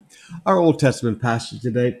Our Old Testament passage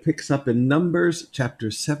today picks up in Numbers chapter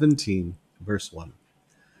 17, verse 1.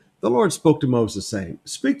 The Lord spoke to Moses, saying,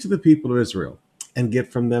 "Speak to the people of Israel, and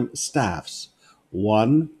get from them staffs,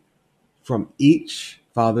 one from each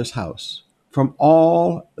father's house, from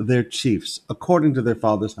all their chiefs, according to their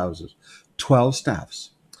father's houses, 12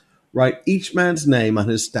 staffs. Write each man's name on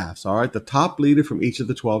his staffs," all right, the top leader from each of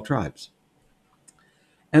the 12 tribes.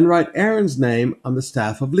 "And write Aaron's name on the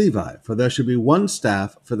staff of Levi, for there should be one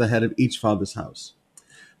staff for the head of each father's house.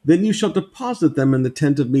 Then you shall deposit them in the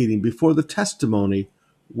tent of meeting before the testimony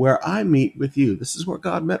where I meet with you." This is where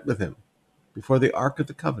God met with him, before the Ark of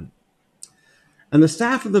the Covenant. "And the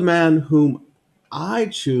staff of the man whom I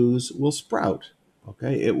choose will sprout."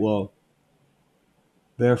 Okay, it will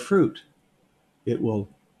bear fruit. It will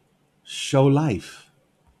show life.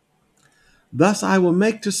 "Thus I will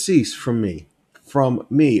make to cease from me,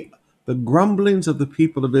 the grumblings of the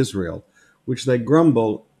people of Israel, which they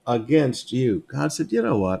grumble against you." God said, "You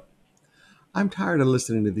know what? I'm tired of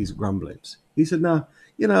listening to these grumblings." He said, "No,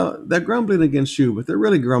 they're grumbling against you, but they're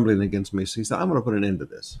really grumbling against me." So he said, "I'm going to put an end to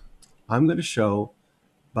this. I'm going to show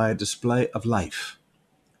by a display of life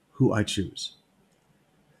who I choose."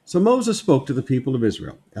 So Moses spoke to the people of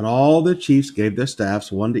Israel, and all their chiefs gave their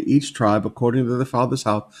staffs, one to each tribe according to their father's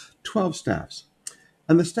house, 12 staffs.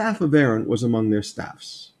 And the staff of Aaron was among their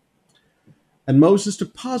staffs. And Moses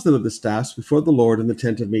deposited the staffs before the Lord in the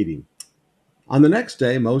tent of meeting. On the next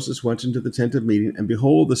day, Moses went into the tent of meeting, and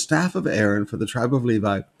behold, the staff of Aaron for the tribe of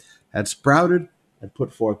Levi had sprouted, had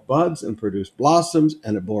put forth buds, and produced blossoms,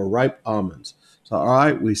 and it bore ripe almonds. So, all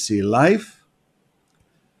right, we see life,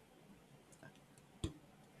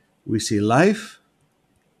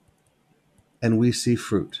 and we see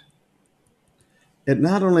fruit. It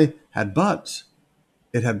not only had buds,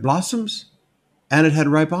 it had blossoms, and it had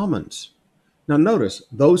ripe almonds. Now, notice,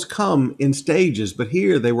 those come in stages, but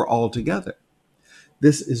here they were all together.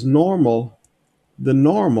 This is normal. The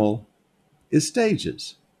normal is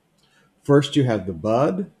stages. First, you have the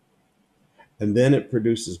bud, and then it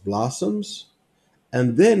produces blossoms,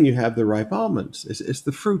 and then you have the ripe almonds. It's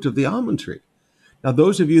the fruit of the almond tree. Now,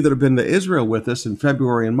 those of you that have been to Israel with us in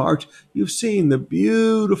February and March, you've seen the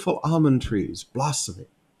beautiful almond trees blossoming.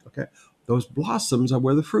 Okay, those blossoms are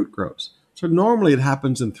where the fruit grows. So normally it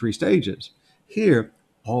happens in 3 stages. Here,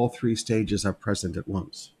 all 3 stages are present at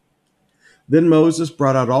once. Then Moses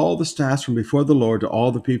brought out all the staffs from before the Lord to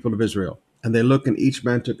all the people of Israel, and they looked, and each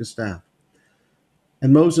man took a staff.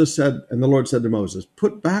 And the Lord said to Moses,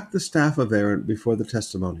 "Put back the staff of Aaron before the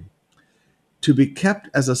testimony, to be kept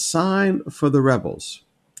as a sign for the rebels,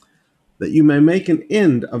 that you may make an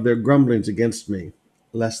end of their grumblings against me,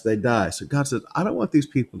 lest they die." So God said, "I don't want these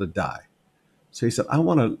people to die." So he said, I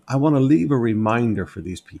want to leave a reminder for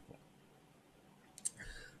these people.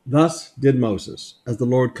 Thus did Moses, as the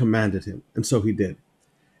Lord commanded him, and so he did.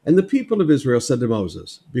 And the people of Israel said to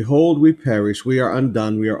Moses, "Behold, we perish, we are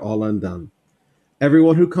undone, we are all undone.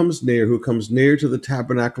 Everyone who comes near to the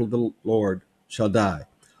tabernacle of the Lord shall die.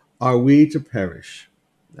 Are we to perish?"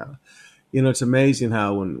 Now, it's amazing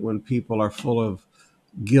how when people are full of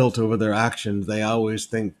guilt over their actions, they always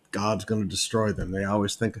think God's going to destroy them. They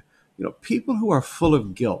always think, people who are full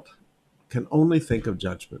of guilt can only think of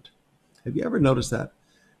judgment. Have you ever noticed that?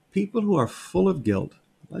 People who are full of guilt,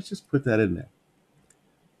 let's just put that in there.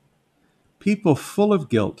 People full of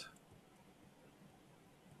guilt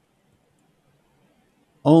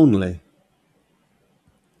only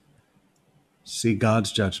see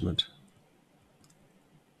God's judgment.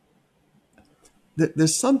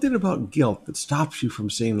 There's something about guilt that stops you from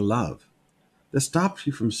seeing love, that stops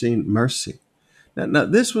you from seeing mercy. Now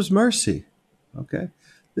this was mercy, okay?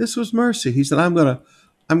 This was mercy. He said, I'm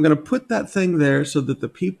gonna put that thing there so that the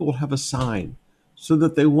people will have a sign, so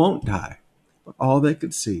that they won't die. But all they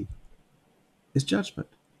could see is judgment.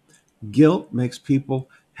 Guilt makes people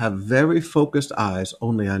have very focused eyes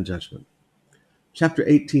only on judgment. Chapter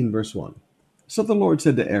 18, verse 1. So the Lord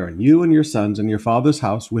said to Aaron, "You and your sons and your father's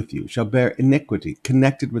house with you shall bear iniquity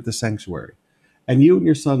connected with the sanctuary, and you and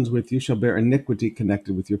your sons with you shall bear iniquity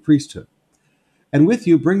connected with your priesthood. And with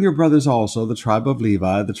you bring your brothers also, the tribe of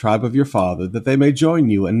Levi, the tribe of your father, that they may join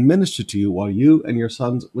you and minister to you while you and your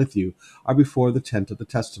sons with you are before the tent of the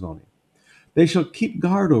testimony. They shall keep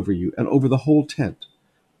guard over you and over the whole tent,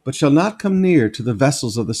 but shall not come near to the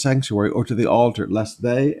vessels of the sanctuary or to the altar, lest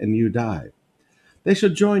they and you die. They shall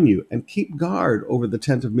join you and keep guard over the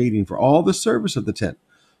tent of meeting for all the service of the tent.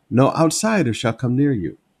 No outsider shall come near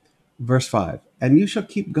you." Verse 5, "And you shall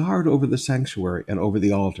keep guard over the sanctuary and over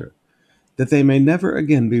the altar, that they may never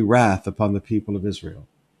again be wrath upon the people of Israel.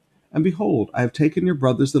 And behold, I have taken your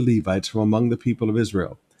brothers the Levites from among the people of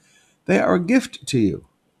Israel. They are a gift to you.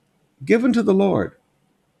 given to the Lord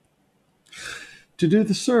to do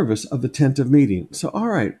the service of the tent of meeting. So, all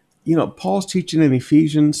right, Paul's teaching in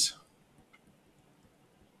Ephesians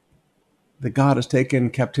that God has taken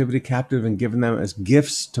captivity captive and given them as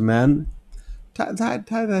gifts to men. Tie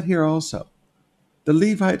that here also. The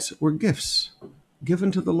Levites were gifts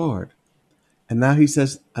given to the Lord. And now he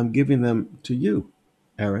says, I'm giving them to you,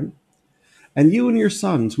 Aaron. And you and your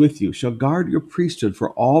sons with you shall guard your priesthood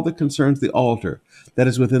for all that concerns the altar that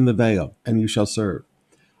is within the veil, and you shall serve.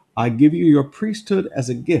 I give you your priesthood as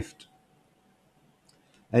a gift,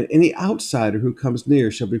 and any outsider who comes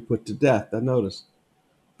near shall be put to death. Now notice,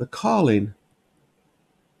 the calling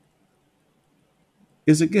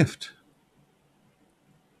is a gift.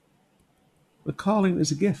 The calling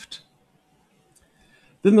is a gift.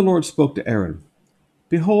 Then the Lord spoke to Aaron,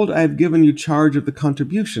 Behold, I have given you charge of the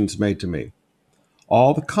contributions made to me,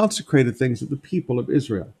 all the consecrated things of the people of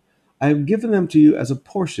Israel. I have given them to you as a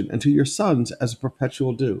portion, and to your sons as a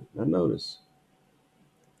perpetual due. Now notice,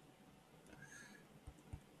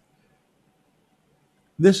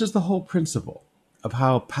 this is the whole principle of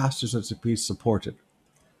how pastors are to be supported.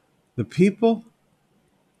 The people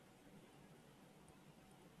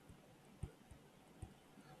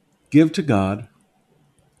give to God.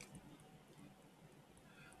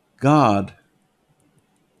 God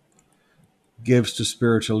gives to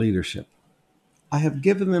spiritual leadership. I have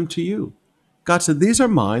given them to you. God said, these are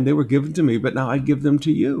mine. They were given to me, but now I give them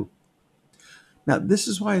to you. Now, this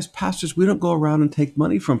is why as pastors, we don't go around and take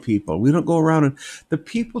money from people. We don't go around and the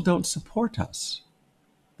people don't support us.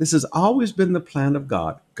 This has always been the plan of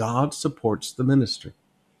God. God supports the ministry.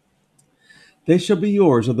 They shall be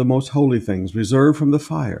yours of the most holy things, reserved from the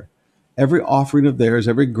fire. Every offering of theirs,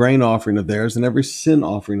 every grain offering of theirs, and every sin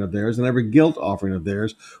offering of theirs, and every guilt offering of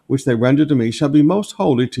theirs, which they render to me, shall be most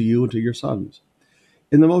holy to you and to your sons.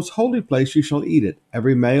 In the most holy place you shall eat it.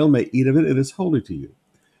 Every male may eat of it. It is holy to you.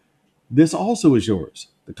 This also is yours,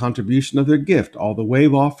 the contribution of their gift. All the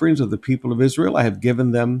wave offerings of the people of Israel, I have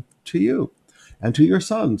given them to you, and to your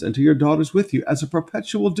sons, and to your daughters with you, as a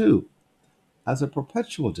perpetual due. As a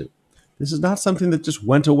perpetual due. This is not something that just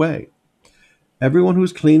went away. Everyone who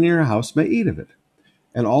is clean in your house may eat of it.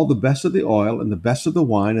 And all the best of the oil, and the best of the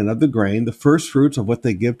wine, and of the grain, the first fruits of what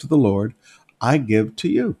they give to the Lord, I give to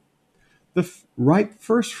you. The ripe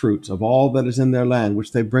first fruits of all that is in their land,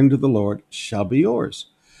 which they bring to the Lord, shall be yours.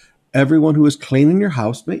 Everyone who is clean in your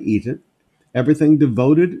house may eat it. Every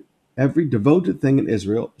devoted thing in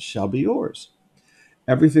Israel shall be yours.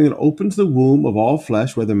 Everything that opens the womb of all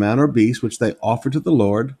flesh, whether man or beast, which they offer to the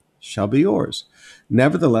Lord, shall be yours.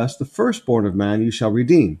 Nevertheless, the firstborn of man you shall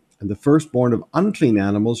redeem, and the firstborn of unclean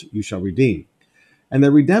animals you shall redeem. And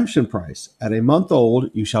their redemption price, at a month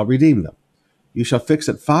old, you shall redeem them. You shall fix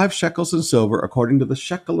at 5 shekels in silver, according to the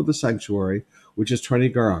shekel of the sanctuary, which is 20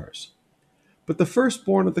 gerahs. But the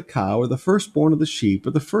firstborn of the cow, or the firstborn of the sheep,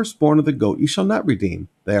 or the firstborn of the goat, you shall not redeem.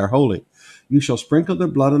 They are holy. You shall sprinkle their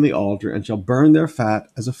blood on the altar, and shall burn their fat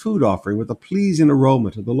as a food offering with a pleasing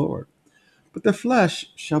aroma to the Lord. But their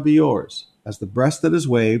flesh shall be yours, as the breast that is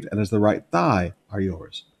waved, and as the right thigh are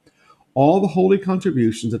yours. All the holy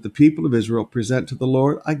contributions that the people of Israel present to the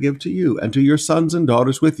Lord, I give to you, and to your sons and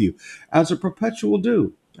daughters with you, as a perpetual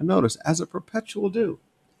due. And notice, as a perpetual due.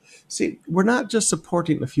 See, we're not just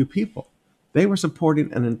supporting a few people. They were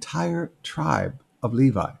supporting an entire tribe of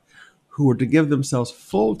Levi who were to give themselves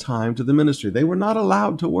full time to the ministry. They were not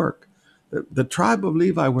allowed to work. The tribe of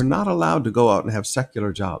Levi were not allowed to go out and have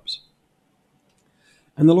secular jobs.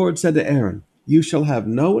 And the Lord said to Aaron, you shall have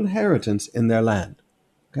no inheritance in their land.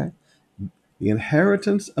 Okay? The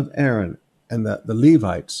inheritance of Aaron and the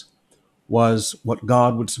Levites was what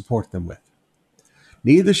God would support them with.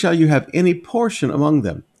 Neither shall you have any portion among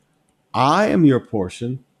them. I am your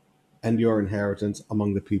portion and your inheritance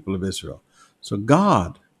among the people of Israel. So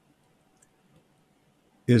God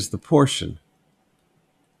is the portion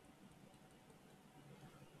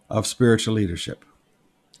of spiritual leadership.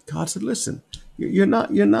 God said, listen, you're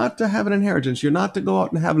not to have an inheritance. You're not to go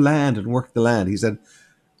out and have land and work the land. He said,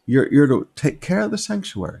 you're to take care of the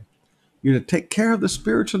sanctuary. You're to take care of the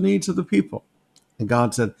spiritual needs of the people. And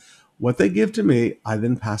God said, what they give to me, I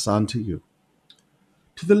then pass on to you.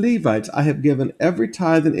 To the Levites, I have given every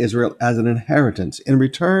tithe in Israel as an inheritance in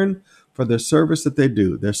return for their service that they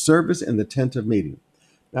do, their service in the tent of meeting.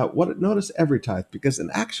 Now, notice every tithe, because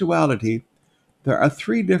in actuality, there are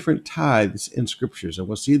 3 different tithes in scriptures, and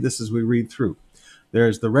we'll see this as we read through.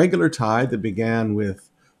 There's the regular tithe that began with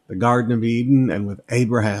the Garden of Eden and with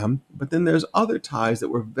Abraham, but then there's other tithes that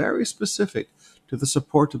were very specific to the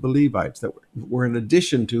support of the Levites that were in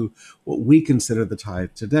addition to what we consider the tithe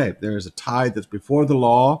today. There is a tithe that's before the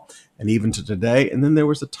law and even to today, and then there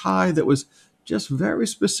was a tithe that was just very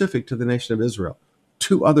specific to the nation of Israel,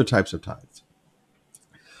 two other types of tithes.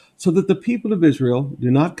 So that the people of Israel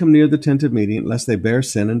do not come near the tent of meeting lest they bear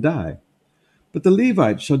sin and die. But the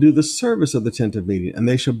Levites shall do the service of the tent of meeting, and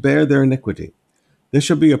they shall bear their iniquity. This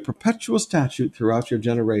shall be a perpetual statute throughout your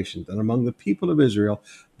generations, and among the people of Israel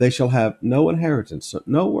they shall have no inheritance, so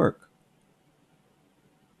no work.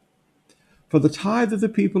 For the tithe of the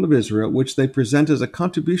people of Israel, which they present as a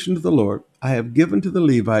contribution to the Lord, I have given to the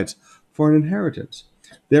Levites for an inheritance.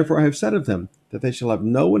 Therefore I have said of them that they shall have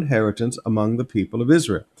no inheritance among the people of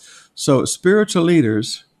Israel. So spiritual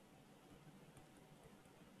leaders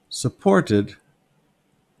supported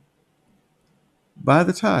by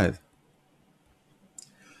the tithe.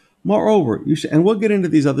 Moreover, you should, and we'll get into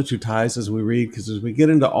these other two tithes as we read, because as we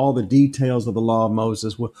get into all the details of the law of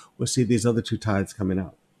Moses, we'll see these other two tithes coming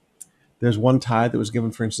out. There's one tithe that was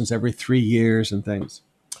given, for instance, every 3 years and things.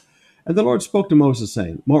 And the Lord spoke to Moses,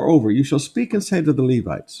 saying, Moreover, you shall speak and say to the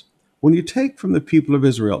Levites, when you take from the people of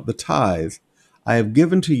Israel the tithe I have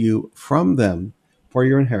given to you from them for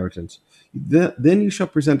your inheritance, then you shall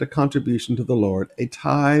present a contribution to the Lord, a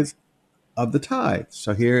tithe of the tithe.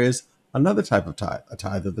 So here is another type of tithe, a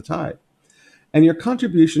tithe of the tithe. And your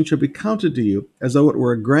contribution shall be counted to you as though it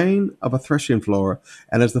were a grain of a threshing floor,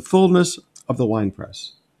 and as the fullness of the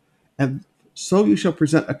winepress. And so you shall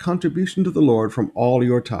present a contribution to the Lord from all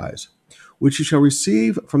your tithes, which you shall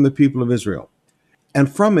receive from the people of Israel.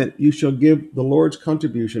 And from it you shall give the Lord's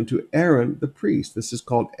contribution to Aaron the priest. This is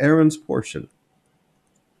called Aaron's portion.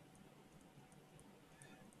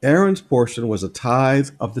 Aaron's portion was a tithe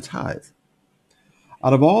of the tithe.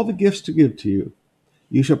 Out of all the gifts to give to you,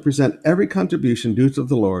 you shall present every contribution due to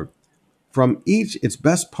the Lord, from each its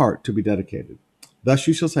best part to be dedicated. Thus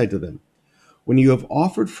you shall say to them, when you have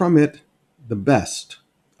offered from it the best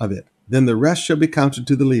of it, then the rest shall be counted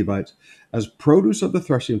to the Levites as produce of the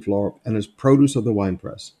threshing floor and as produce of the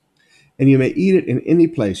winepress. And you may eat it in any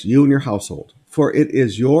place, you and your household, for it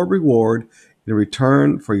is your reward in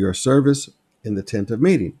return for your service in the tent of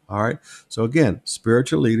meeting. All right. So again,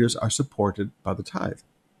 spiritual leaders are supported by the tithe.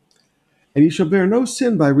 And you shall bear no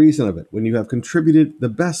sin by reason of it when you have contributed the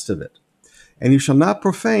best of it. And you shall not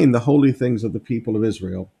profane the holy things of the people of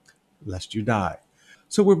Israel, lest you die.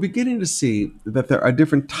 So we're beginning to see that there are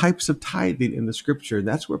different types of tithing in the scripture. And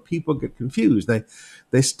that's where people get confused.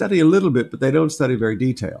 They study a little bit, but they don't study very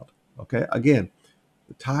detailed. Okay. Again,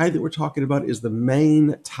 the tithe that we're talking about is the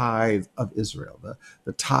main tithe of Israel,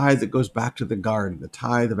 the tithe that goes back to the garden, the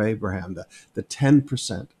tithe of Abraham, the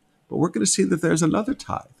 10%. But we're going to see that there's another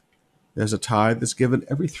tithe. There's a tithe that's given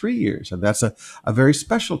every 3 years, and that's a very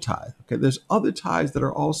special tithe. Okay, there's other tithes that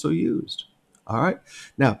are also used. All right.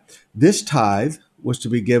 Now, this tithe was to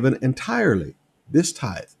be given entirely. This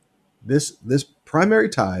tithe, this primary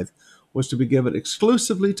tithe was to be given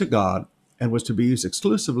exclusively to God and was to be used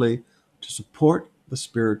exclusively to support the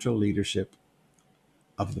spiritual leadership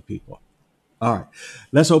of the people. All right,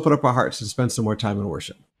 let's open up our hearts and spend some more time in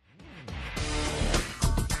worship.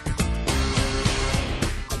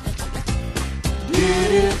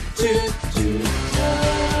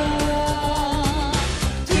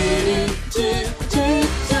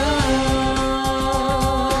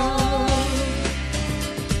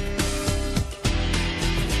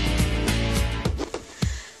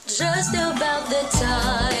 Just about the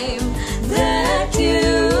time that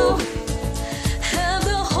you have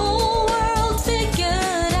the whole world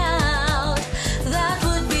figured out, that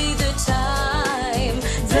would be the time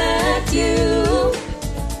that you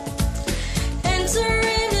enter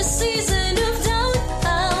in a season of doubt.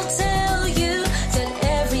 I'll tell you that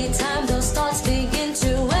every time those thoughts begin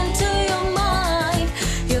to enter your mind,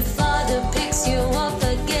 your Father picks you up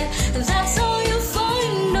again, and that's all you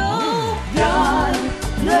find. No, God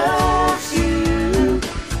loves you.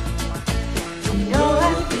 You know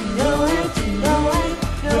it, you know it, you know it,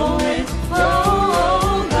 know it.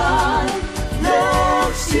 Oh, God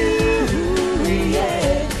loves you,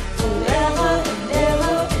 yeah. Forever and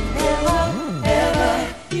ever and ever, ever.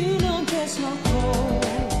 You know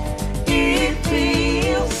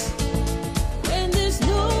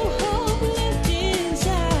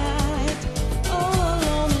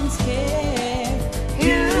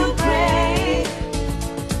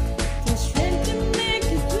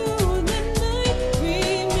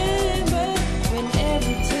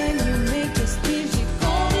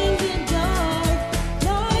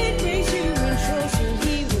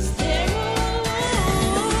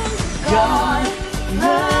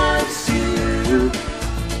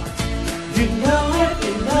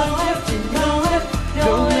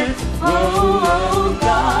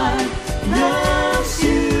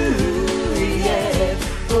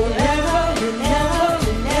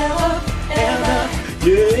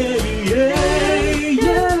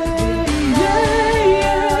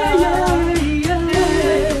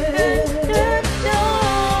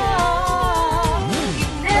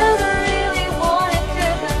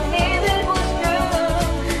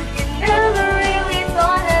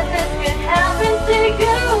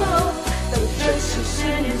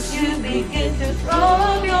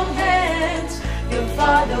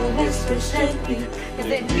patiently,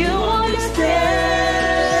 and then you understand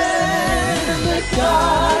that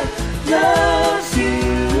God loves you.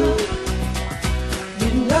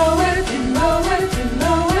 You know it, you know it, you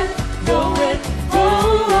know it, know it.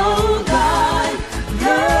 Oh, God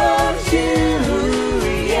loves you,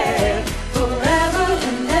 yeah, forever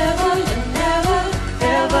and ever and ever,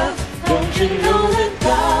 ever. Don't you know that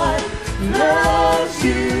God loves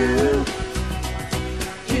you?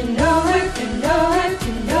 You know it, you know it,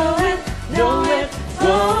 you know it, know it.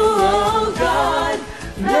 Oh, God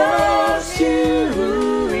loves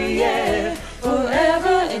you, yeah, forever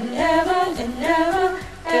and ever and ever,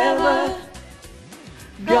 ever.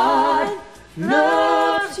 God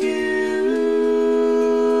loves you.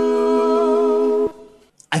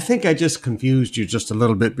 I think I just confused you just a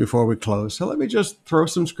little bit before we close. So let me just throw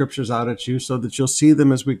some scriptures out at you so that you'll see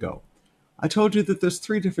them as we go. I told you that there's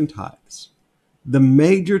 3 different tithes. The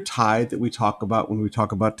major tithe that we talk about when we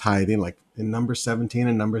talk about tithing, like in Numbers 17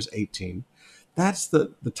 and Numbers 18, that's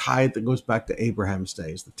the tithe that goes back to Abraham's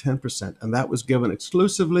days, the 10%. And that was given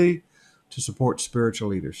exclusively to support spiritual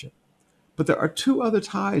leadership. But there are 2 other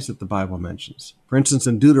tithes that the Bible mentions. For instance,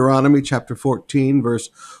 in Deuteronomy chapter 14, verse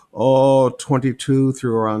 22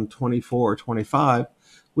 through around 24 or 25,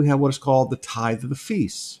 we have what is called the tithe of the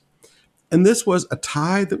feasts. And this was a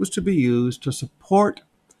tithe that was to be used to support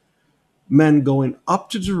men going up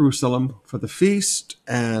to Jerusalem for the feast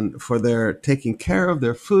and for their taking care of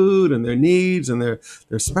their food and their needs and their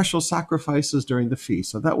special sacrifices during the feast.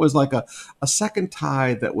 So that was like a second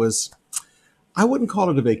tithe that was, I wouldn't call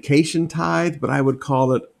it a vacation tithe, but I would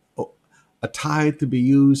call it a tithe to be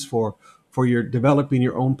used for your developing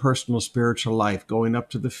your own personal spiritual life, going up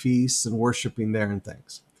to the feasts and worshiping there and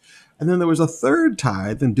things. And then there was a third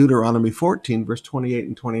tithe in Deuteronomy 14, verse 28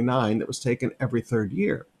 and 29, that was taken every 3rd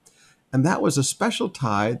year. And that was a special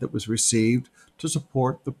tithe that was received to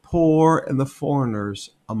support the poor and the foreigners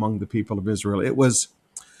among the people of Israel. It was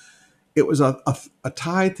a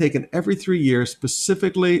tithe taken every 3 years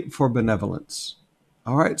specifically for benevolence.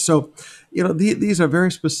 All right. So, these are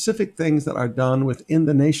very specific things that are done within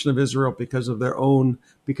the nation of Israel because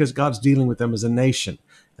God's dealing with them as a nation.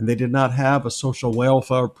 And they did not have a social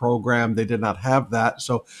welfare program. They did not have that.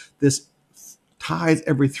 So this tithe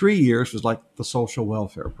every 3 years was like the social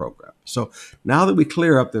welfare program. So now that we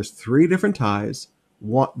clear up, there's 3 different tithes.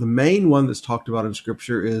 The main one that's talked about in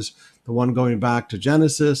Scripture is the one going back to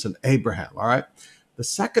Genesis and Abraham. All right. The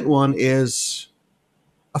second one is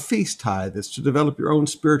a feast tithe. It's to develop your own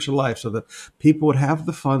spiritual life so that people would have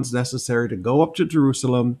the funds necessary to go up to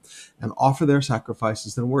Jerusalem and offer their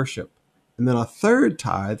sacrifices and worship. And then a third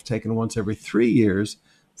tithe taken once every 3 years.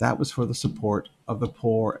 That was for the support of the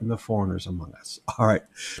poor and the foreigners among us. All right.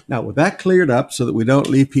 Now, with that cleared up so that we don't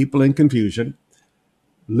leave people in confusion,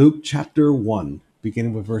 Luke chapter 1,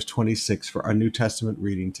 beginning with verse 26 for our New Testament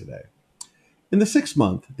reading today. In the 6th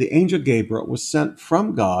month, the angel Gabriel was sent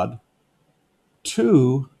from God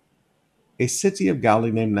to a city of Galilee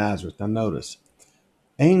named Nazareth. Now notice,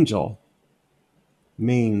 angel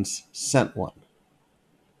means sent one.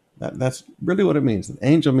 That's really what it means. An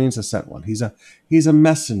angel means a sent one. He's a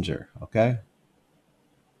messenger, okay?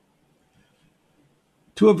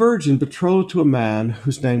 To a virgin betrothed to a man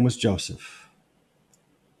whose name was Joseph,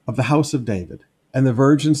 of the house of David, and the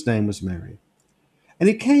virgin's name was Mary. And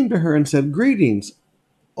he came to her and said, "Greetings,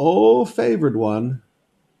 O favored one,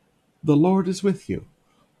 the Lord is with you."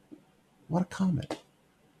 What a comment.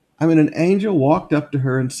 I mean, an angel walked up to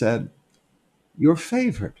her and said, "You're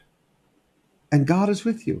favored, and God is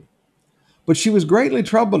with you." But she was greatly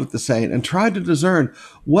troubled at the saying and tried to discern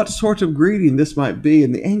what sort of greeting this might be.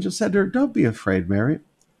 And the angel said to her, "Don't be afraid, Mary,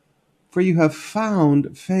 for you have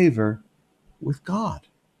found favor with God.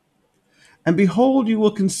 And behold, you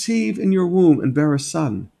will conceive in your womb and bear a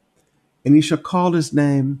son, and you shall call his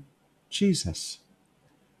name Jesus.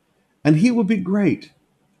 And he will be great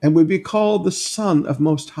and will be called the Son of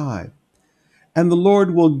Most High. And the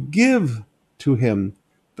Lord will give to him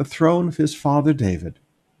the throne of his father David.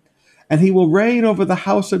 And he will reign over the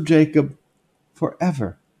house of Jacob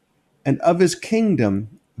forever. And of his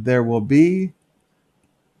kingdom there will be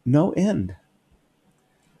no end."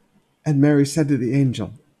 And Mary said to the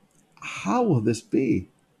angel, "How will this be,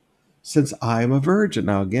 since I am a virgin?"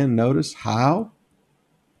 Now again, notice how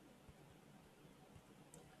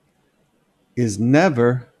is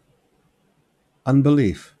never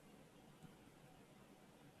unbelief.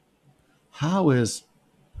 How is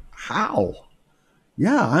how?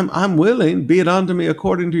 Yeah, I'm willing, be it unto me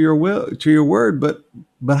according to your will, to your word, but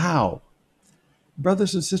how?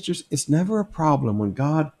 Brothers and sisters, it's never a problem when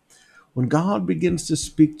God begins to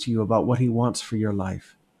speak to you about what he wants for your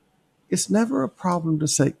life. It's never a problem to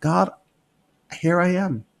say, "God, here I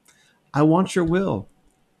am. I want your will.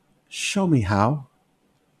 Show me how.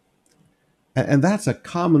 And that's a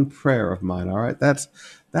common prayer of mine, all right?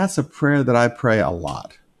 That's a prayer that I pray a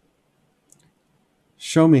lot.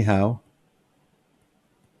 Show me how.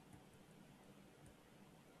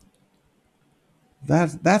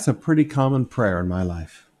 That's a pretty common prayer in my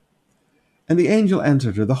life. And the angel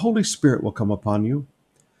answered her, the Holy Spirit will come upon you,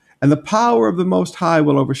 and the power of the Most High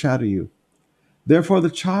will overshadow you. Therefore, the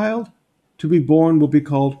child to be born will be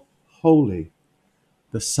called Holy,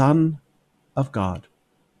 the Son of God.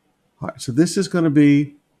 All right, so this is going to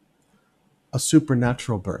be a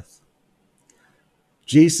supernatural birth.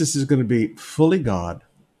 Jesus is going to be fully God,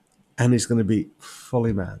 and he's going to be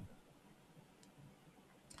fully man.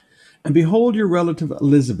 And behold, your relative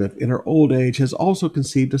Elizabeth in her old age has also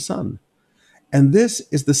conceived a son. And this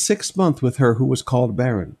is the 6th month with her who was called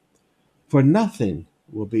barren. For nothing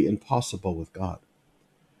will be impossible with God.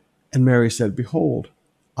 And Mary said, behold,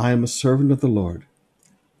 I am a servant of the Lord.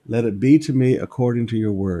 Let it be to me according to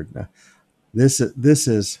your word. Now, this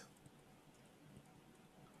is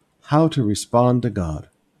how to respond to God.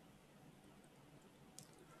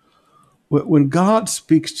 When God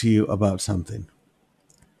speaks to you about something,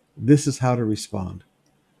 this is how to respond.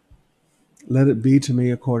 Let it be to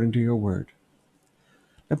me according to your word.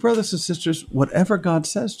 Now, brothers and sisters, whatever God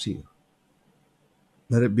says to you,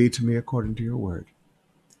 let it be to me according to your word.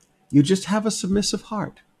 You just have a submissive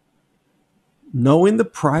heart. Knowing the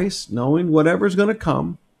price, knowing whatever's going to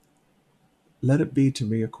come, let it be to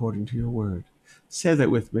me according to your word. Say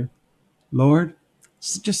that with me. Lord,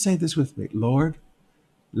 just say this with me. Lord,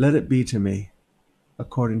 let it be to me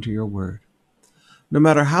according to your word. No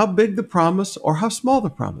matter how big the promise or how small the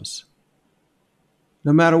promise,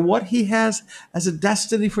 no matter what he has as a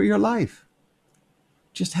destiny for your life,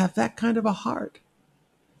 just have that kind of a heart.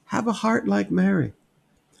 Have a heart like Mary.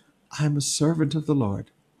 I am a servant of the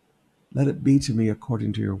Lord. Let it be to me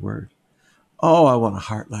according to your word. Oh, I want a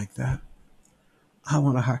heart like that. I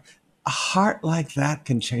want a heart. A heart like that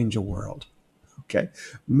can change a world. Okay?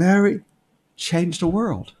 Mary changed the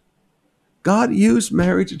world. God used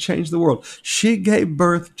Mary to change the world. She gave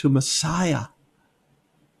birth to Messiah.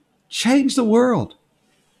 Changed the world.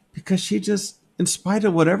 Because she just, in spite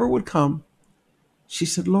of whatever would come, she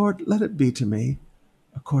said, Lord, let it be to me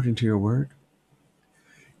according to your word.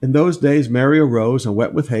 In those days, Mary arose and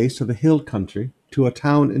went with haste to the hill country, to a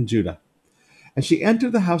town in Judah. And she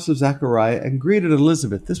entered the house of Zechariah and greeted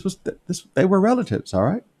Elizabeth. They were relatives, all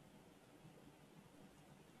right?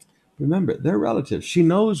 Remember, they're relatives. She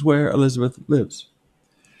knows where Elizabeth lives.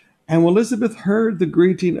 And when Elizabeth heard the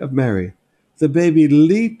greeting of Mary, the baby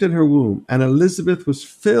leaped in her womb, and Elizabeth was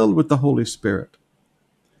filled with the Holy Spirit.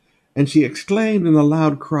 And she exclaimed in a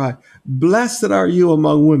loud cry, blessed are you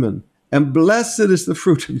among women, and blessed is the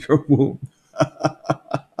fruit of your womb.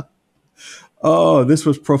 Oh, this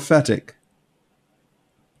was prophetic.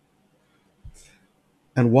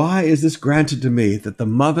 And why is this granted to me, that the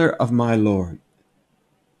mother of my Lord?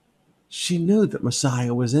 She knew that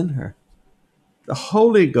Messiah was in her. The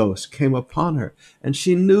Holy Ghost came upon her, and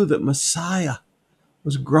she knew that Messiah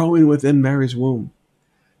was growing within Mary's womb,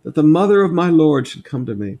 that the mother of my Lord should come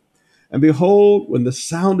to me. And behold, when the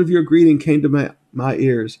sound of your greeting came to my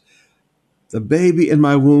ears, the baby in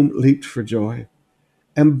my womb leaped for joy.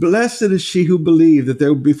 And blessed is she who believed that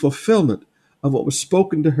there would be fulfillment of what was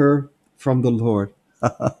spoken to her from the Lord.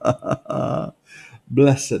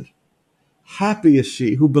 Blessed. Happy is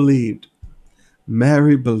she who believed.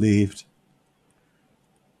 Mary believed.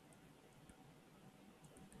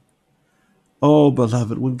 Oh,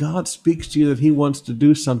 beloved, when God speaks to you that he wants to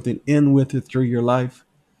do something in, with, or through your life,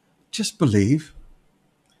 just believe.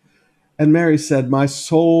 And Mary said, my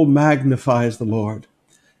soul magnifies the Lord,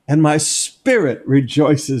 and my spirit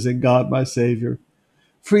rejoices in God my Savior,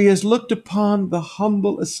 for he has looked upon the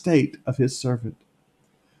humble estate of his servant.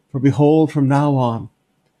 For behold, from now on,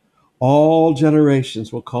 all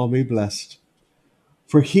generations will call me blessed.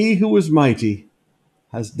 For he who is mighty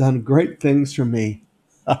has done great things for me.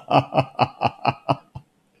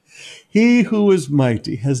 He who is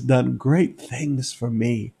mighty has done great things for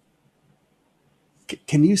me.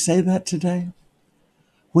 Can you say that today?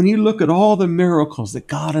 When you look at all the miracles that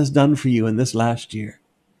God has done for you in this last year,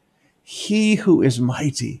 he who is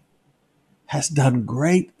mighty has done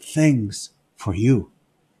great things for you.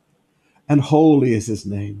 And holy is his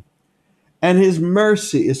name. And his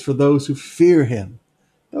mercy is for those who fear him,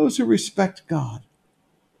 those who respect God.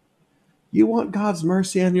 You want God's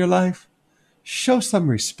mercy in your life? Show some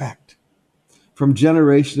respect. From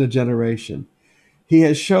generation to generation, he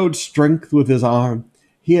has showed strength with his arm.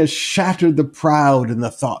 He has shattered the proud in the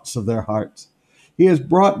thoughts of their hearts. He has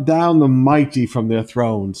brought down the mighty from their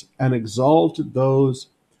thrones and exalted those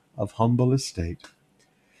of humble estate.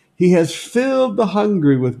 He has filled the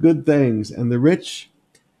hungry with good things, and the rich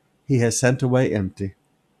he has sent away empty.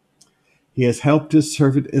 He has helped his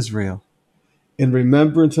servant Israel in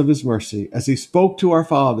remembrance of his mercy, as he spoke to our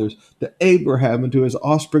fathers, to Abraham, and to his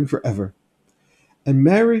offspring forever. And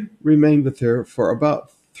Mary remained with her for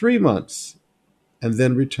about 3 months and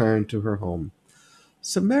then returned to her home.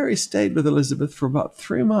 So Mary stayed with Elizabeth for about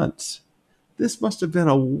 3 months. This must have been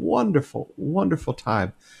a wonderful, wonderful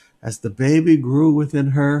time as the baby grew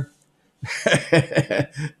within her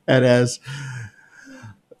and as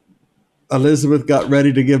Elizabeth got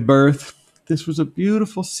ready to give birth. This was a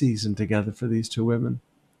beautiful season together for these two women.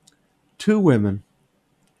 Two women.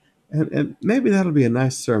 And maybe that'll be a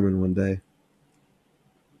nice sermon one day.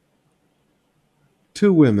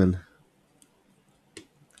 Two women.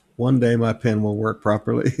 One day my pen will work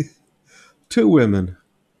properly. Two women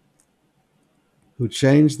who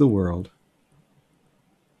changed the world.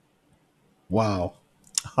 Wow.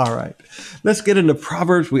 All right. Let's get into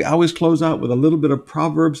Proverbs. We always close out with a little bit of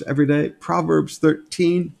Proverbs every day. Proverbs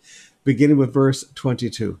 13, beginning with verse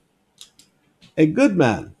 22. A good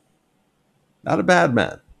man, not a bad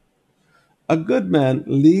man, a good man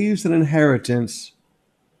leaves an inheritance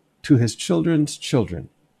to his children's children.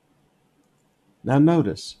 Now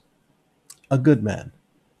notice, a good man.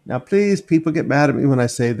 Now please, people get mad at me when I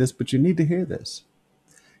say this, but you need to hear this.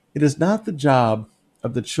 It is not the job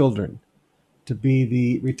of the children to be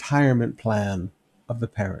the retirement plan of the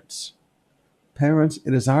parents. Parents,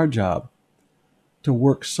 it is our job to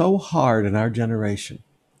work so hard in our generation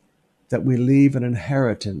that we leave an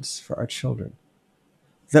inheritance for our children.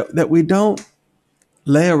 That we don't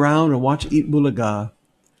lay around and watch Eat Bulaga.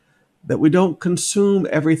 That we don't consume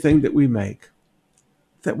everything that we make.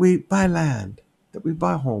 That we buy land. That we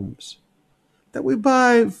buy homes. That we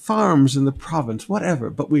buy farms in the province,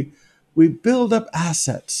 whatever. But we build up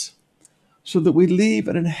assets so that we leave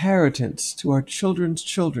an inheritance to our children's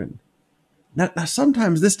children. Now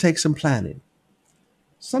sometimes this takes some planning.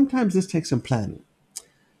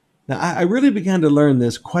 Now, I really began to learn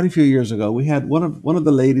this quite a few years ago. We had one of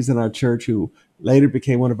the ladies in our church who later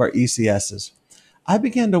became one of our ECSs. I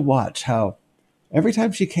began to watch how every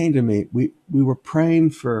time she came to me, we were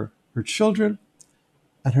praying for her children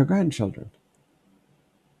and her grandchildren.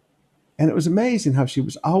 And it was amazing how she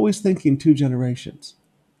was always thinking 2 generations.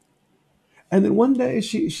 And then one day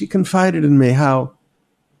she confided in me how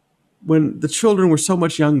when the children were so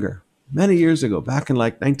much younger, many years ago, back in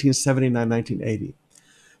like 1979, 1980,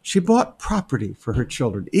 she bought property for her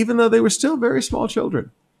children, even though they were still very small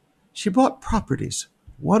children. She bought properties,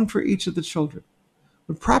 one for each of the children,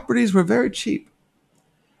 when properties were very cheap.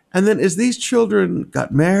 And then as these children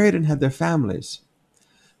got married and had their families,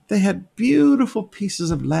 they had beautiful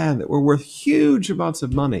pieces of land that were worth huge amounts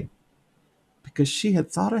of money because she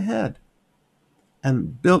had thought ahead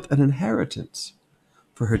and built an inheritance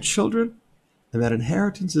for her children, and that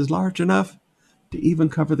inheritance is large enough to even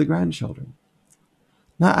cover the grandchildren.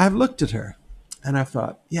 Now, I've looked at her and I've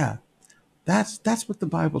thought, yeah, that's what the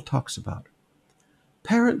Bible talks about.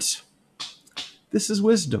 Parents, this is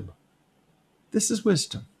wisdom. This is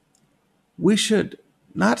wisdom. We should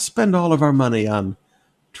not spend all of our money on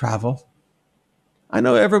travel. I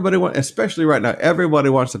know everybody wants, especially right now, everybody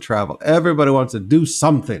wants to travel. Everybody wants to do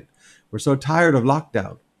something. We're so tired of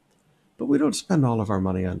lockdown. But we don't spend all of our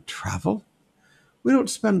money on travel. We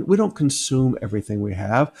don't consume everything we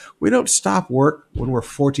have. We don't stop work when we're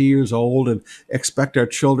 40 years old and expect our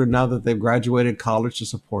children, now that they've graduated college, to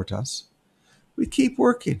support us. We keep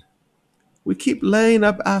working. We keep laying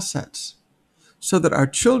up assets so that our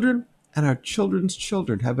children and our children's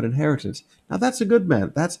children have an inheritance. Now that's a good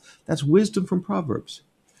man. That's wisdom from Proverbs.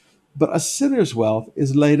 But a sinner's wealth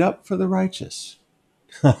is laid up for the righteous.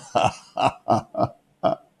 The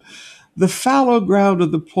fallow ground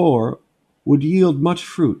of the poor would yield much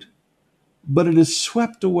fruit, but it is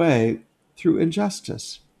swept away through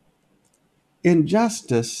injustice.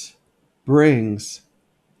 Injustice brings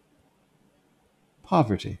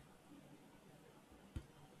poverty.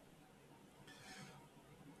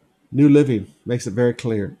 New Living makes it very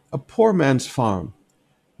clear. A poor man's farm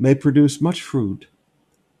may produce much fruit,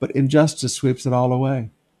 but injustice sweeps it all away.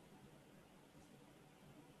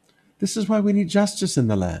 This is why we need justice in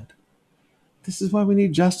the land. This is why we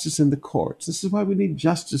need justice in the courts. This is why we need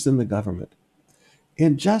justice in the government.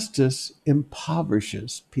 Injustice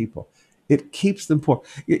impoverishes people. It keeps them poor.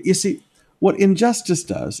 You see, what injustice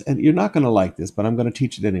does, and you're not going to like this, but I'm going to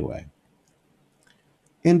teach it anyway.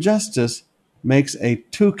 Injustice makes a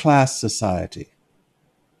 2-class society.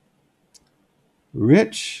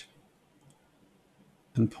 Rich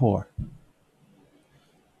and poor.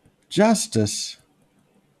 Justice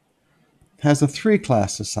has a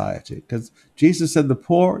three-class society because Jesus said the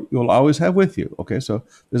poor you'll always have with you. Okay, so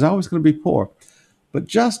there's always going to be poor. But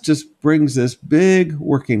justice brings this big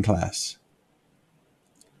working class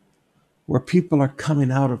where people are coming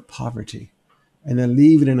out of poverty and then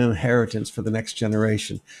leaving an inheritance for the next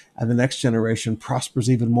generation. And the next generation prospers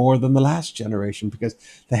even more than the last generation because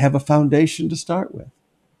they have a foundation to start with.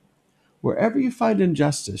 Wherever you find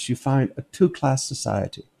injustice, you find a two-class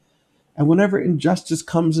society. And whenever injustice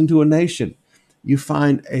comes into a nation, you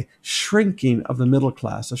find a shrinking of the middle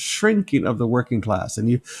class, a shrinking of the working class, and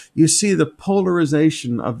you see the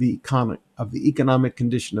polarization of the economic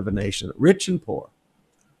condition of a nation, rich and poor.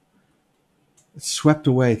 It's swept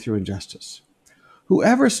away through injustice.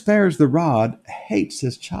 Whoever spares the rod hates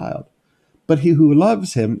his child, but he who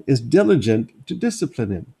loves him is diligent to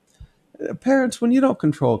discipline him. Parents, when you don't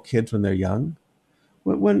control kids when they're young,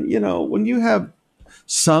 when you have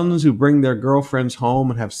sons who bring their girlfriends home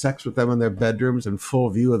and have sex with them in their bedrooms in full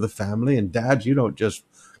view of the family, and dads, you don't just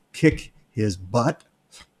kick his butt.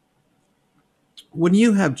 When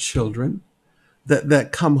you have children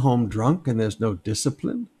that come home drunk and there's no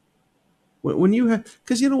discipline, when you have,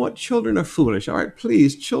 because you know what, children are foolish. All right,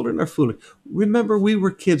 please, children are foolish. Remember, we were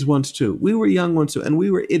kids once too. We were young once too, and we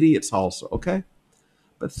were idiots also, okay?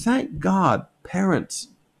 But thank God, parents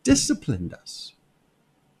disciplined us.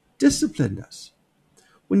 Disciplined us.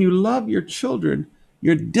 When you love your children,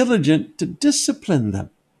 you're diligent to discipline them.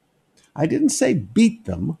 I didn't say beat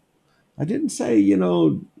them. I didn't say,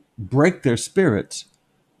 break their spirits,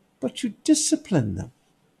 but you discipline them.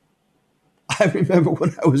 I remember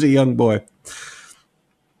when I was a young boy,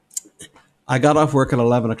 I got off work at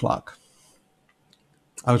 11 o'clock.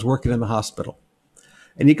 I was working in the hospital.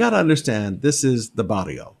 And you got to understand, this is the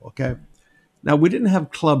barrio, okay? Now, we didn't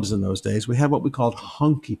have clubs in those days. We had what we called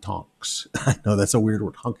honky-tonks. I know that's a weird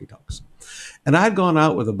word, honky-tonks. And I'd gone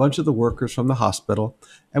out with a bunch of the workers from the hospital,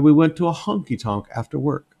 and we went to a honky-tonk after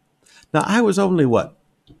work. Now, I was only,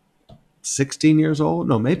 16 years old?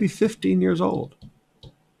 No, maybe 15 years old.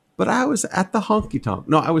 But I was at the honky-tonk.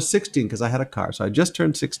 No, I was 16 because I had a car. So I just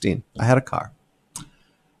turned 16. I had a car.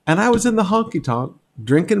 And I was in the honky-tonk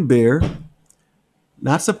drinking beer,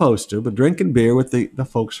 not supposed to, but drinking beer with the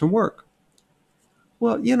folks from work.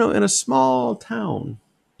 Well, in a small town,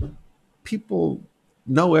 people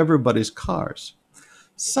know everybody's cars.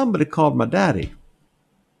 Somebody called my daddy.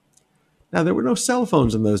 Now, there were no cell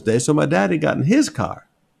phones in those days, so my daddy got in his car,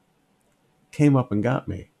 came up and got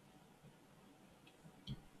me.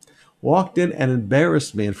 Walked in and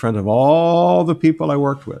embarrassed me in front of all the people I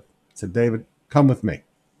worked with. Said, David, come with me.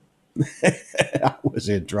 I was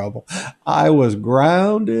in trouble. I was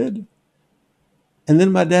grounded. And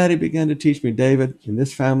then my daddy began to teach me, David, in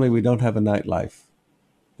this family, we don't have a nightlife.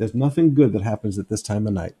 There's nothing good that happens at this time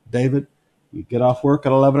of night. David, you get off work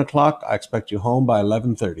at 11 o'clock. I expect you home by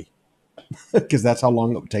 11:30 because that's how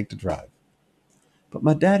long it would take to drive. But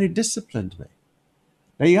my daddy disciplined me.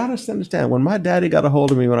 Now, you got to understand, when my daddy got a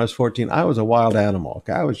hold of me when I was 14, I was a wild animal.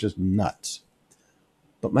 Okay? I was just nuts.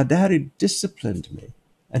 But my daddy disciplined me,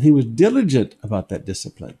 and he was diligent about that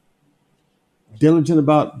discipline. Diligent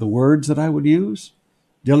about the words that I would use,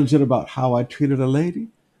 diligent about how I treated a lady,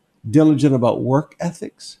 diligent about work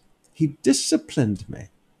ethics. He disciplined me.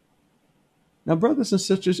 Now, brothers and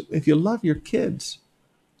sisters, if you love your kids,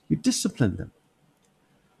 you discipline them.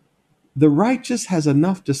 The righteous has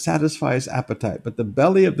enough to satisfy his appetite, but the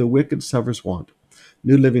belly of the wicked suffers want.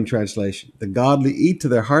 New Living Translation. The godly eat to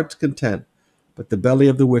their heart's content, but the belly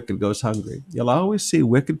of the wicked goes hungry. You'll always see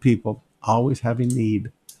wicked people always having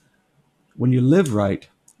need. When you live right,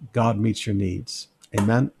 God meets your needs.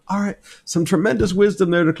 Amen. All right. Some tremendous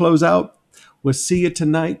wisdom there to close out. We'll see you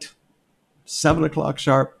tonight, 7 o'clock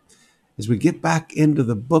sharp, as we get back into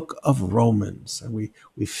the book of Romans. And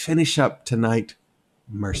we finish up tonight,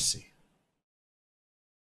 mercy.